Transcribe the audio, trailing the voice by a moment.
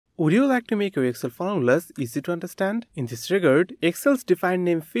Would you like to make your Excel formulas easy to understand? In this regard, Excel's defined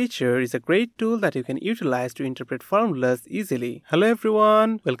name feature is a great tool that you can utilize to interpret formulas easily. Hello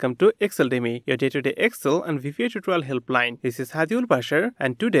everyone, welcome to Exceldemy, your day-to-day Excel and VBA tutorial helpline. This is Hadi Bashar,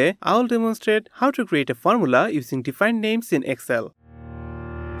 and today I will demonstrate how to create a formula using defined names in Excel.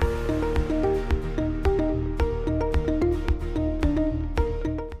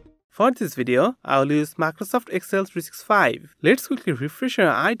 For this video, I will use Microsoft Excel 365. Let's quickly refresh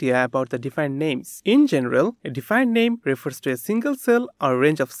our idea about the defined names. In general, a defined name refers to a single cell or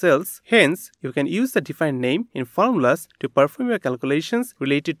range of cells. Hence, you can use the defined name in formulas to perform your calculations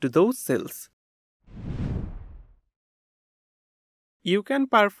related to those cells. You can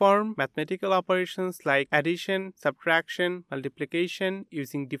perform mathematical operations like addition, subtraction, multiplication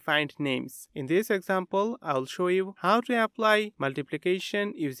using defined names. In this example, I will show you how to apply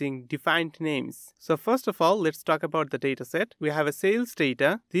multiplication using defined names. So first of all, let's talk about the dataset. We have a sales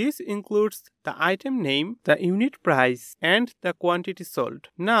data. This includes the item name, the unit price, and the quantity sold.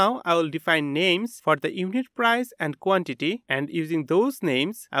 Now, I will define names for the unit price and quantity, and using those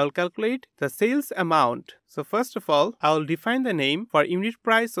names, I will calculate the sales amount. So first of all, I will define the name for unit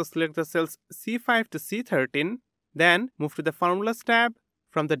price, so select the cells C5 to C13. Then move to the Formulas tab.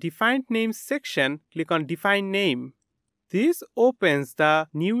 From the Defined Names section, click on Define Name. This opens the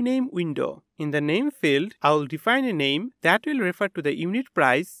New Name window. In the name field, I will define a name that will refer to the unit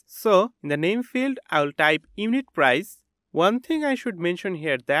price. So, in the name field, I will type unit price. One thing I should mention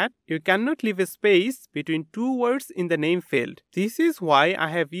here that you cannot leave a space between two words in the name field. This is why I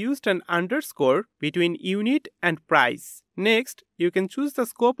have used an underscore between unit and price. Next, you can choose the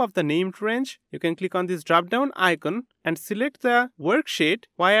scope of the named range. You can click on this drop-down icon and select the worksheet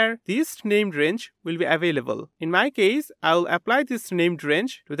where this named range will be available. In my case, I will apply this named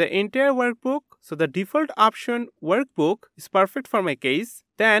range to the entire workbook. So the default option workbook is perfect for my case.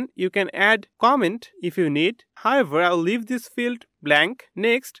 Then you can add comment if you need. However, I will leave this field blank.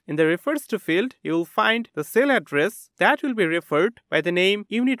 Next, in the refers to field, you will find the cell address that will be referred by the name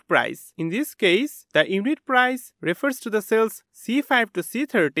unit price. In this case, the unit price refers to the cells C5 to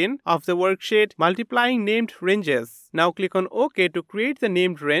C13 of the worksheet multiplying named ranges. Now click on OK to create the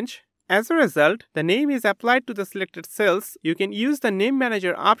named range. As a result, the name is applied to the selected cells. You can use the Name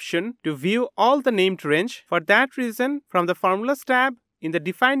Manager option to view all the named range. For that reason, from the Formulas tab, in the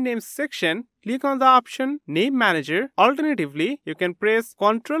Defined Names section, click on the option Name Manager. Alternatively, you can press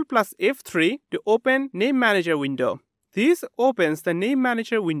Ctrl plus F3 to open Name Manager window. This opens the Name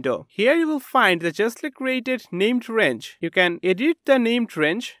Manager window. Here you will find the justly created named range. You can edit the named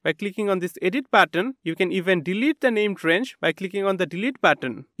range by clicking on this Edit button. You can even delete the named range by clicking on the Delete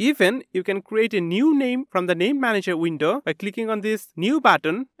button. Even you can create a new name from the Name Manager window by clicking on this New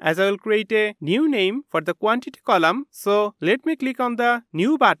button, as I will create a new name for the quantity column. So let me click on the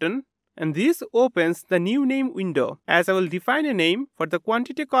New button. And this opens the new name window, as I will define a name for the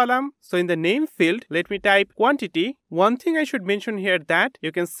quantity column. So in the name field, let me type quantity. One thing I should mention here that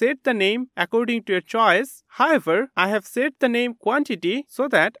you can set the name according to your choice. However, I have set the name quantity so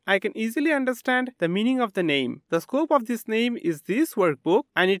that I can easily understand the meaning of the name. The scope of this name is this workbook.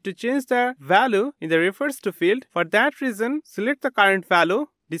 I need to change the value in the refers to field. For that reason, select the current value.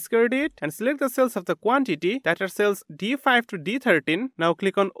 Discard it and select the cells of the quantity that are cells D5 to D13. Now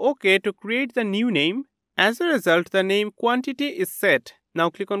click on OK to create the new name. As a result, the name quantity is set. Now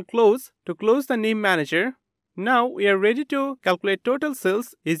click on Close to close the Name Manager. Now we are ready to calculate total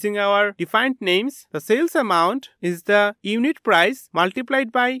sales using our defined names. The sales amount is the unit price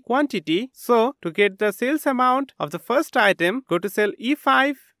multiplied by quantity. So to get the sales amount of the first item, go to cell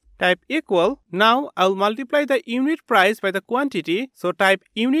E5. Type equal. Now I will multiply the unit price by the quantity. So type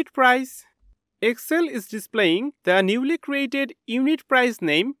unit price. Excel is displaying the newly created unit price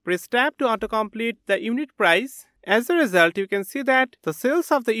name. Press tab to autocomplete the unit price. As a result, you can see that the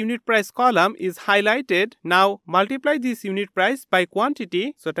cells of the unit price column is highlighted. Now multiply this unit price by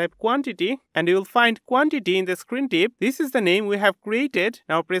quantity. So type quantity and you will find quantity in the screen tip. This is the name we have created.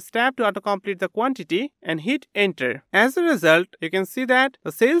 Now press tab to autocomplete the quantity and hit enter. As a result, you can see that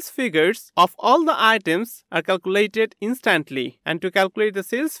the sales figures of all the items are calculated instantly. And to calculate the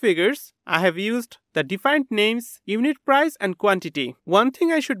sales figures, I have used the defined names, unit price and quantity. One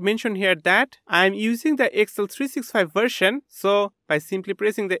thing I should mention here that I am using the Excel 365 version. So by simply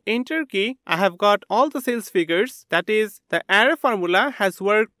pressing the enter key, I have got all the sales figures. That is, the array formula has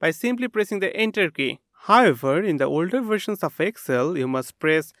worked by simply pressing the enter key. However, in the older versions of Excel, you must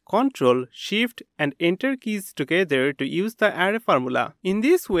press Ctrl, Shift and Enter keys together to use the array formula. In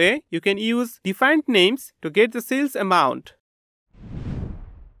this way, you can use defined names to get the sales amount.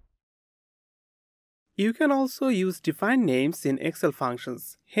 You can also use defined names in Excel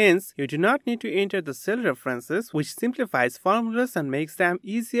functions. Hence, you do not need to enter the cell references, which simplifies formulas and makes them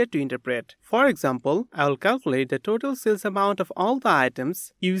easier to interpret. For example, I will calculate the total sales amount of all the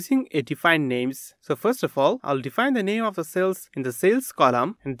items using a defined names. So first of all, I'll define the name of the sales in the sales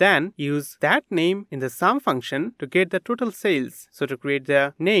column and then use that name in the sum function to get the total sales. So to create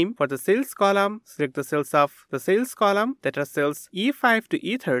the name for the sales column, select the cells of the sales column, that are cells E5 to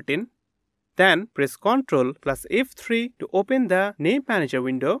E13. Then press Ctrl plus F3 to open the Name Manager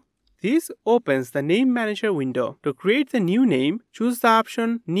window. This opens the Name Manager window. To create the new name, choose the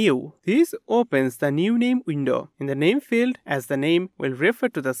option New. This opens the New Name window. In the name field, as the name will refer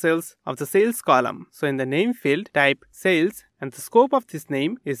to the cells of the sales column. So in the name field, type Sales, and the scope of this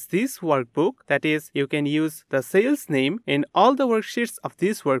name is this workbook. That is, you can use the sales name in all the worksheets of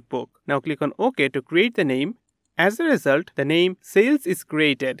this workbook. Now click on OK to create the name. As a result, the name Sales is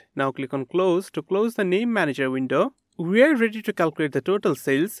created. Now click on Close to close the Name Manager window. We are ready to calculate the total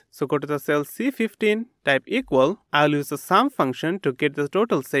sales. So go to the cell C15, type equal. I'll use the sum function to get the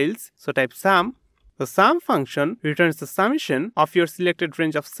total sales. So type sum. The sum function returns the summation of your selected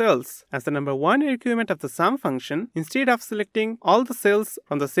range of cells. As the number one argument of the sum function, instead of selecting all the cells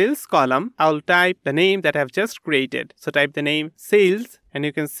from the sales column, I'll type the name that I've just created. So type the name Sales, and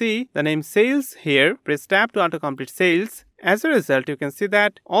you can see the name Sales here. Press tab to autocomplete Sales. As a result, you can see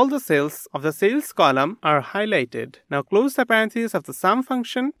that all the cells of the sales column are highlighted. Now close the parentheses of the sum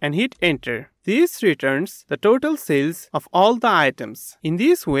function and hit enter. This returns the total sales of all the items. In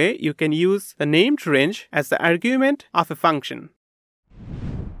this way, you can use the named range as the argument of a function.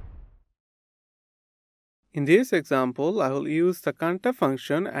 In this example, I will use the COUNTA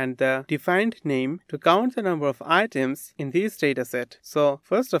function and the defined name to count the number of items in this dataset. So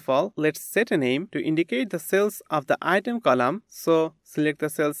first of all, let's set a name to indicate the cells of the item column. So select the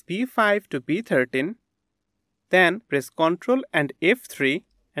cells B5 to B13. Then press Ctrl and F3.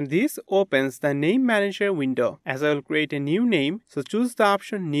 And this opens the Name Manager window. As I will create a new name, so choose the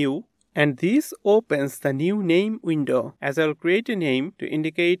option New. And this opens the New Name window. As I will create a name to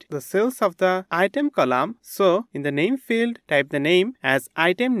indicate the cells of the item column. So in the name field, type the name as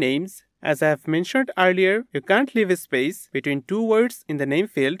item names. As I have mentioned earlier, you can't leave a space between two words in the name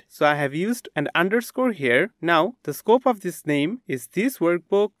field. So I have used an underscore here. Now the scope of this name is this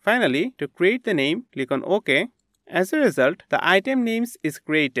workbook. Finally, to create the name, click on OK. As a result, the item names is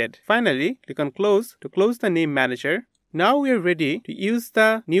created. Finally, click on Close to close the Name Manager. Now we are ready to use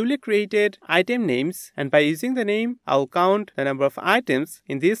the newly created item names, and by using the name, I'll count the number of items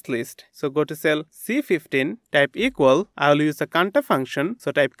in this list. So go to cell C15, type equal. I'll use the COUNTA function.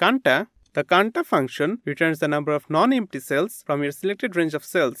 So type COUNTA. The COUNTA function returns the number of non-empty cells from your selected range of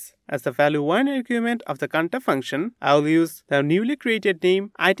cells. As the value 1 argument of the COUNTA function, I'll use the newly created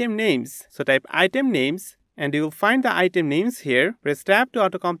name item names. So type item names. And you will find the item names here. Press tab to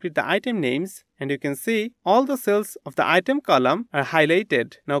autocomplete the item names, and you can see all the cells of the item column are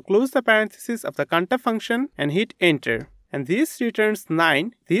highlighted. Now close the parentheses of the COUNTA function and hit enter. And this returns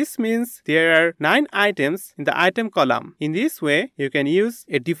 9. This means there are 9 items in the item column. In this way, you can use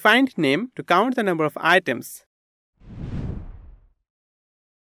a defined name to count the number of items.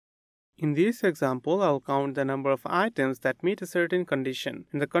 In this example, I'll count the number of items that meet a certain condition.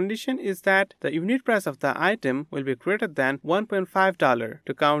 And the condition is that the unit price of the item will be greater than $1.5.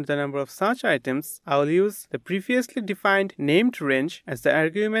 To count the number of such items, I'll use the previously defined named range as the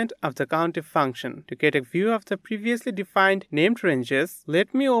argument of the COUNTIF function. To get a view of the previously defined named ranges,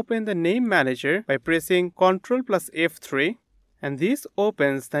 let me open the Name Manager by pressing Ctrl plus F3. And this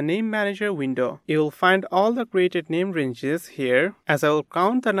opens the Name Manager window. You will find all the created name ranges here, as I will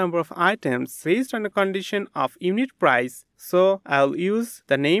count the number of items based on the condition of unit price. So I'll use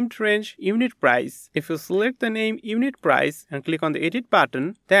the named range unit price. If you select the name unit price and click on the edit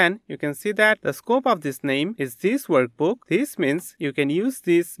button, then you can see that the scope of this name is this workbook. This means you can use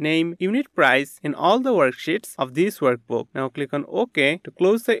this name unit price in all the worksheets of this workbook. Now click on OK to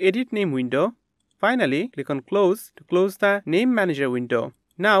close the edit name window. Finally, click on Close to close the Name Manager window.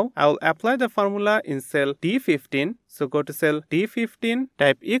 Now, I will apply the formula in cell D15. So go to cell D15,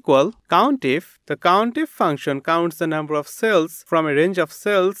 type equal COUNTIF. The COUNTIF function counts the number of cells from a range of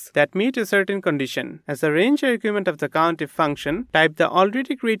cells that meet a certain condition. As a range argument of the COUNTIF function, type the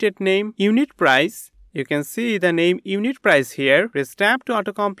already created name unit price. You can see the name unit price here. Press tab to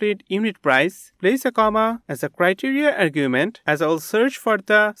autocomplete unit price. Place a comma as a criteria argument, as I will search for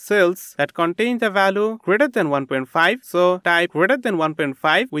the cells that contain the value greater than 1.5. So type greater than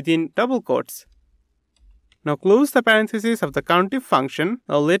 1.5 within double quotes. Now close the parentheses of the COUNTIF function.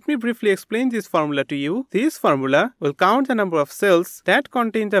 Now let me briefly explain this formula to you. This formula will count the number of cells that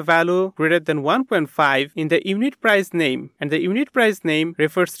contain the value greater than 1.5 in the unit price name, and the unit price name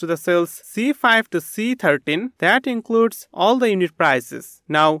refers to the cells C5 to C13. That includes all the unit prices.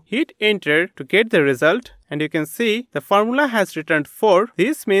 Now hit enter to get the result. And you can see the formula has returned 4.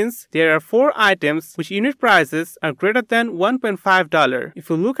 This means there are 4 items which unit prices are greater than $1.5. If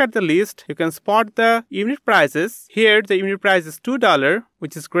you look at the list, you can spot the unit prices. Here the unit price is $2,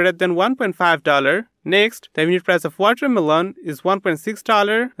 which is greater than $1.5. Next, the unit price of watermelon is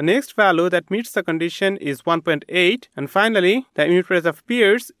 $1.6. The next value that meets the condition is 1.8. And finally, the unit price of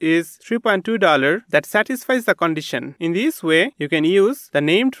pears is $3.2 that satisfies the condition. In this way, you can use the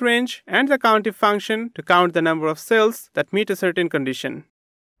named range and the COUNTIF function to count the number of cells that meet a certain condition.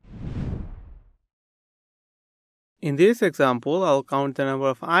 In this example, I'll count the number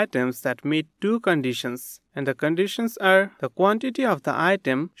of items that meet 2 conditions. And the conditions are the quantity of the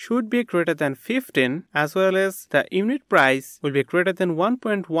item should be greater than 15 as well as the unit price will be greater than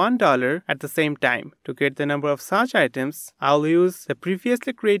 $1.1 at the same time. To get the number of such items, I'll use the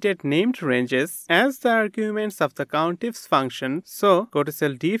previously created named ranges as the arguments of the COUNTIFS function. So go to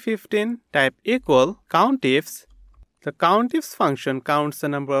cell D15, type equal COUNTIFS. The COUNTIFS function counts the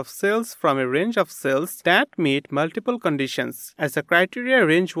number of cells from a range of cells that meet multiple conditions. As the criteria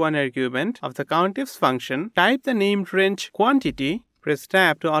range 1 argument of the COUNTIFS function, type the named range quantity, press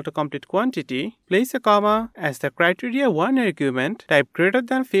tab to autocomplete quantity, place a comma as the criteria 1 argument, type greater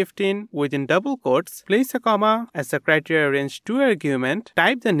than 15 within double quotes, place a comma as the criteria range 2 argument,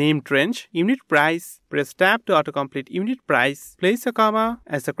 type the named range unit price, press tab to autocomplete unit price, place a comma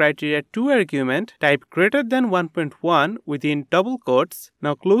as the criteria 2 argument, type greater than 1.1 within double quotes.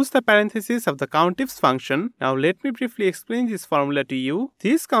 Now close the parentheses of the COUNTIFS function. Now let me briefly explain this formula to you.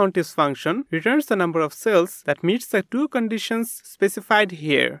 This COUNTIFS function returns the number of cells that meets the 2 conditions specified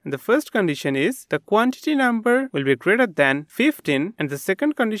here. And the first condition is the quantity number will be greater than 15, and the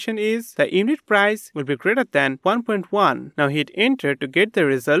second condition is the unit price will be greater than 1.1. Now hit enter to get the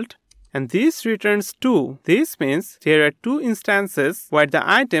result. And this returns 2. This means there are 2 instances where the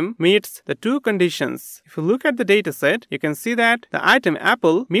item meets the 2 conditions. If you look at the dataset, you can see that the item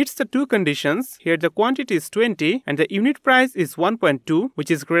apple meets the 2 conditions. Here the quantity is 20 and the unit price is 1.2, which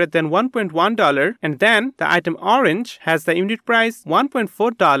is greater than $1.1. And then the item orange has the unit price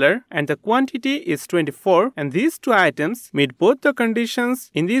 $1.4 and the quantity is 24. And these 2 items meet both the conditions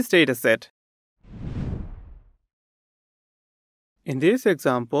in this dataset. In this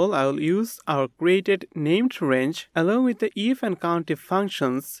example, I will use our created named range along with the if and COUNTIF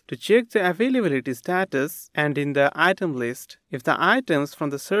functions to check the availability status and in the item list. If the items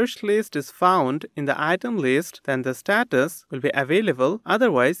from the search list is found in the item list, then the status will be available,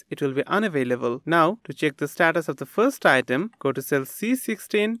 otherwise it will be unavailable. Now, to check the status of the first item, go to cell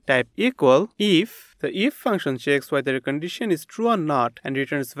C16, type equal if. The if function checks whether a condition is true or not and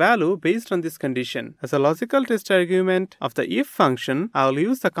returns value based on this condition. As a logical test argument of the if function, I will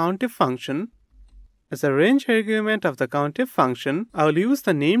use the COUNTIF function. As a range argument of the COUNTIF function, I will use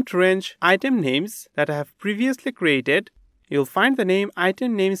the named range item names that I have previously created. You'll find the name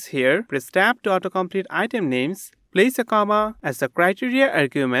item names here. Press tab to autocomplete item names. Place a comma as the criteria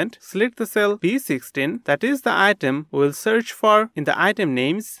argument. Select the cell B16, that is the item we will search for in the item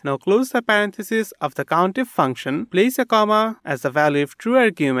names. Now close the parenthesis of the COUNTIF function. Place a comma as the value of true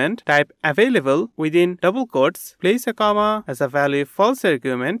argument. Type available within double quotes. Place a comma as the value of false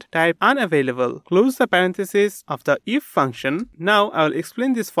argument. Type unavailable. Close the parenthesis of the if function. Now I will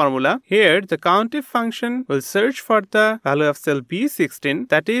explain this formula. Here the COUNTIF function will search for the value of cell B16,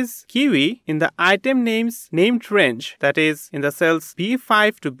 that is kiwi, in the item names named range, that is in the cells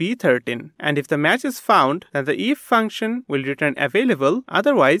B5 to B13, and if the match is found, then the if function will return available,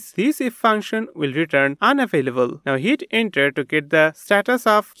 otherwise this if function will return unavailable. Now hit enter to get the status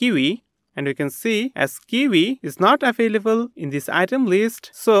of kiwi. And we can see as kiwi is not available in this item list,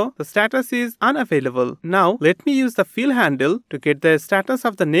 so the status is unavailable. Now let me use the fill handle to get the status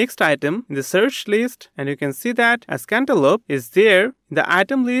of the next item in the search list, and you can see that as cantaloupe is there in the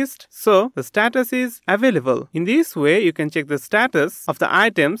item list, so the status is available. In this way you can check the status of the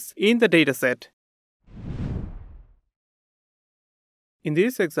items in the dataset. In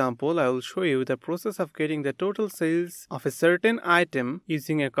this example, I will show you the process of getting the total sales of a certain item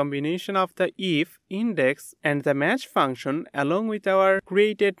using a combination of the if, index, and the match function along with our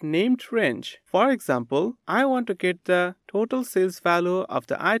created named range. For example, I want to get the total sales value of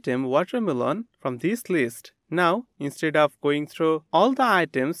the item watermelon from this list. Now, instead of going through all the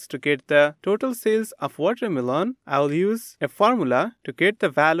items to get the total sales of watermelon, I'll use a formula to get the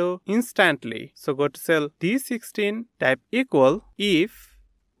value instantly. So go to cell D16, type equal if.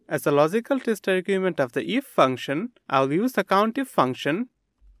 As a logical test argument of the if function, I'll use the COUNTIF function.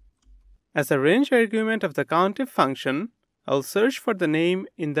 As a range argument of the COUNTIF function, I'll search for the name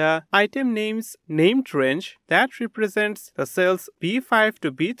in the item names named range that represents the cells B5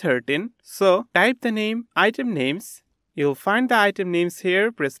 to B13. So type the name item names. You'll find the item names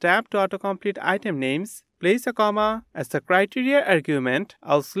here. Press tab to autocomplete item names. Place a comma. As the criteria argument,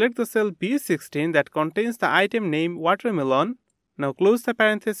 I'll select the cell B16 that contains the item name watermelon. Now close the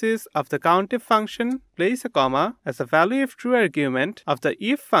parenthesis of the COUNTIF function, place a comma. As a value if true argument of the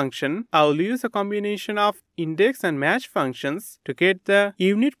if function, I will use a combination of index and match functions to get the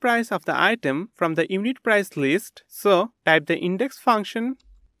unit price of the item from the unit price list. So type the index function.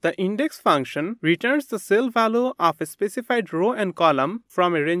 The index function returns the cell value of a specified row and column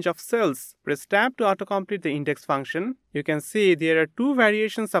from a range of cells. Press tab to autocomplete the index function. You can see there are two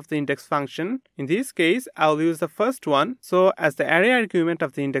variations of the index function. In this case, I'll use the first one. So as the array argument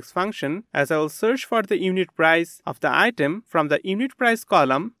of the index function, as I will search for the unit price of the item from the unit price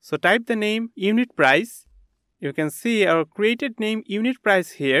column. So type the name unit price. You can see our created name unit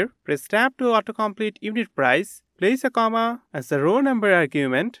price here. Press tab to autocomplete unit price. Place a comma. As the row number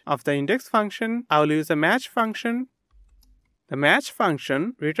argument of the index function, I will use a match function. The match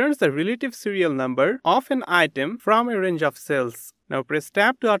function returns the relative serial number of an item from a range of cells. Now press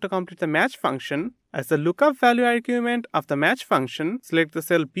tab to autocomplete the match function. As the lookup value argument of the match function, select the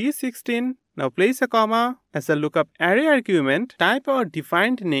cell B16. Now place a comma. As the lookup array argument, type our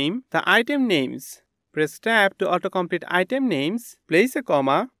defined name, the item names. Press tab to autocomplete item names. Place a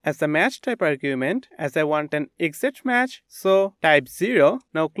comma. As the match type argument, as I want an exact match, so type 0.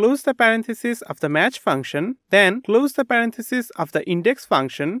 Now close the parenthesis of the match function. Then close the parenthesis of the index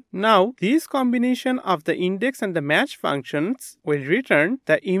function. Now this combination of the index and the match functions will return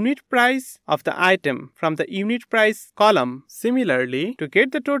the unit price of the item from the unit price column. Similarly, to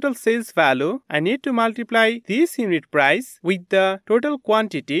get the total sales value, I need to multiply this unit price with the total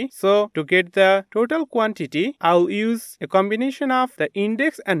quantity. So to get the total quantity, I'll use a combination of the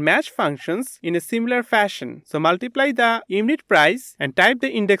index and match functions in a similar fashion. So multiply the unit price and type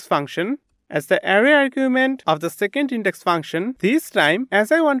the index function as the array argument of the second index function. This time, as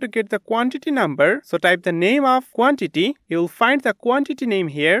I want to get the quantity number, so type the name of quantity. You'll find the quantity name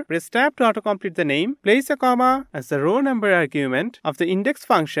here. Press tab to autocomplete the name. Place a comma. As the row number argument of the index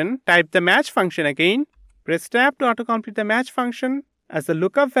function, type the match function again. Press tab to autocomplete the match function. As the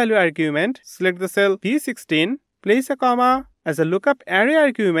lookup value argument, select the cell B16. Place a comma. As a lookup array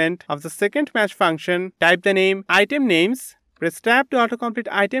argument of the second match function, type the name item names. Press tab to autocomplete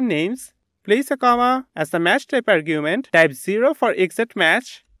item names. Place a comma. As the match type argument, type 0 for exact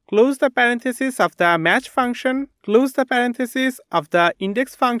match. Close the parenthesis of the match function. Close the parenthesis of the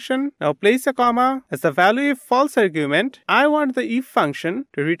index function. Now place a comma. As the value if false argument, I want the if function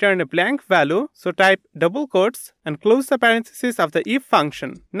to return a blank value. So type double quotes and close the parenthesis of the if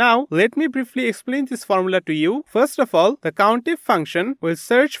function. Now let me briefly explain this formula to you. First of all, the COUNTIF function will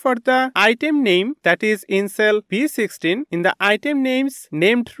search for the item name that is in cell B16 in the item names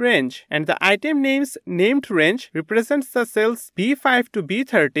named range, and the item names named range represents the cells B5 to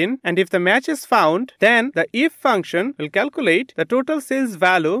B13, and if the match is found, then the if function will calculate the total sales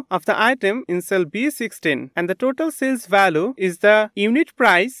value of the item in cell B16, and the total sales value is the unit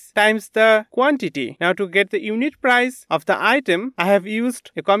price times the quantity. Now to get the unit price of the item, I have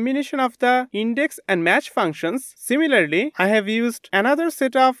used a combination of the index and match functions. Similarly, I have used another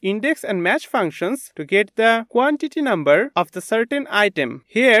set of index and match functions to get the quantity number of the certain item.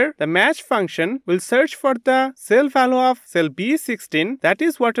 Here, the match function will search for the cell value of cell B16, that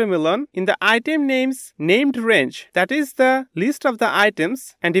is watermelon, in the item names named range, that is the list of the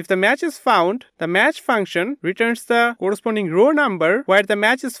items, and if the match is found, the match function returns the corresponding row number where the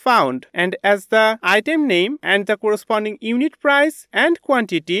match is found, and as the item name and the corresponding unit price and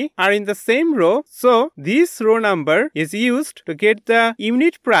quantity are in the same row, so this row number is used to get the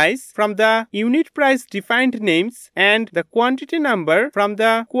unit price from the unit price defined names and the quantity number from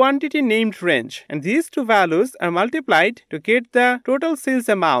the quantity named range, and these two values are multiplied to get the total sales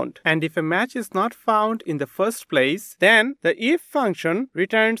amount. And if a match is not found in the first place, then the if function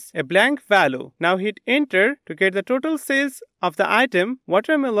returns a blank value. Now hit enter to get the total sales of the item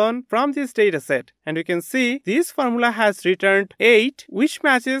watermelon from this dataset. And you can see this formula has returned 8, which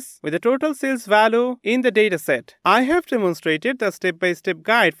matches with the total sales value in the dataset. I have demonstrated the step-by-step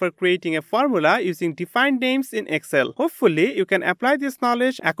guide for creating a formula using defined names in Excel. Hopefully, you can apply this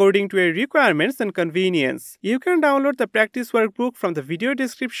knowledge according to your requirements and convenience. You can download the practice workbook from the video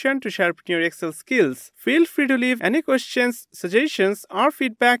description to sharpen your Excel skills. Feel free to leave any questions, suggestions, or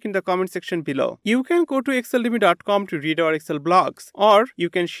feedback in the comment section below. You can go to exceldemy.com to read our Excel blogs, or you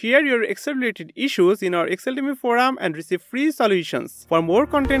can share your Excel-related issues in our Exceldemy forum and receive free solutions. For more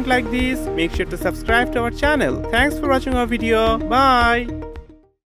content like this, make sure to subscribe to our channel. Thanks for watching our video. Bye!